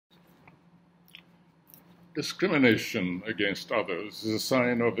Discrimination against others is a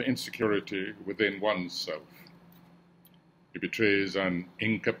sign of insecurity within oneself. It betrays an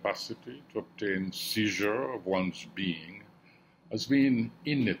incapacity to obtain seizure of one's being as being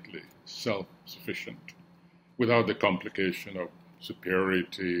innately self-sufficient, without the complication of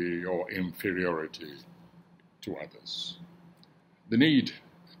superiority or inferiority to others. The need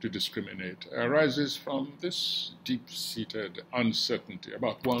to discriminate arises from this deep-seated uncertainty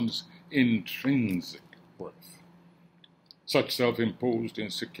about one's intrinsic worth. Such self-imposed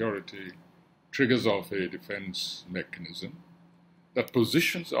insecurity triggers off a defense mechanism that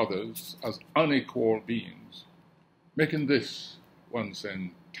positions others as unequal beings, making this one's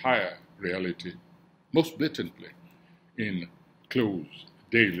entire reality, most blatantly in close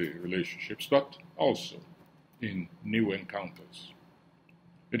daily relationships, but also in new encounters.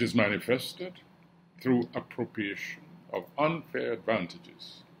 It is manifested through appropriation of unfair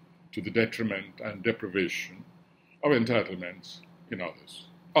advantages to the detriment and deprivation of entitlements in others.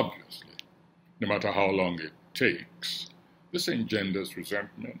 Obviously, no matter how long it takes, this engenders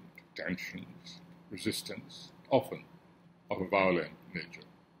resentment, tensions, resistance, often of a violent nature.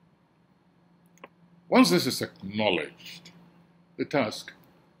 Once this is acknowledged, the task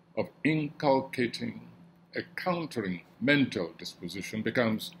of inculcating a countering mental disposition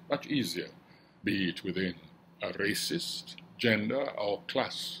becomes much easier, be it within a racist, gender, or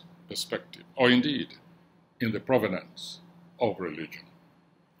class perspective, or indeed in the provenance of religion.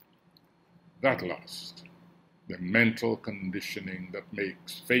 That last, the mental conditioning that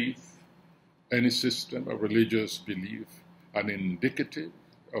makes faith, any system of religious belief, an indicative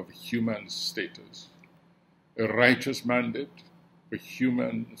of human status, a righteous mandate for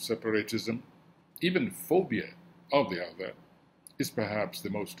human separatism, even phobia of the other, is perhaps the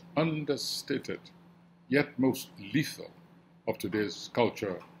most understated, yet most lethal of today's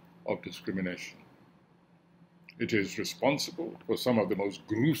culture of discrimination. It is responsible for some of the most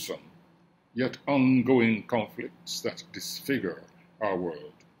gruesome, yet ongoing conflicts that disfigure our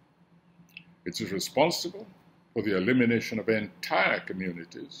world. It is responsible for the elimination of entire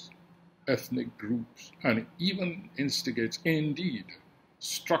communities, ethnic groups, and even instigates, indeed,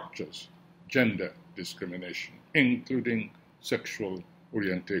 structures gender discrimination, including sexual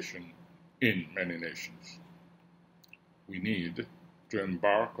orientation in many nations. We need to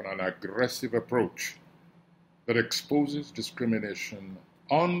embark on an aggressive approach that exposes discrimination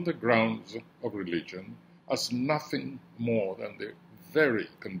on the grounds of religion as nothing more than the very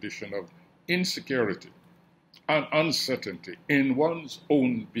condition of insecurity and uncertainty in one's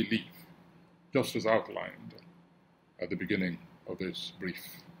own belief, just as outlined at the beginning of this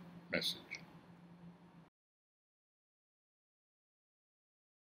brief message.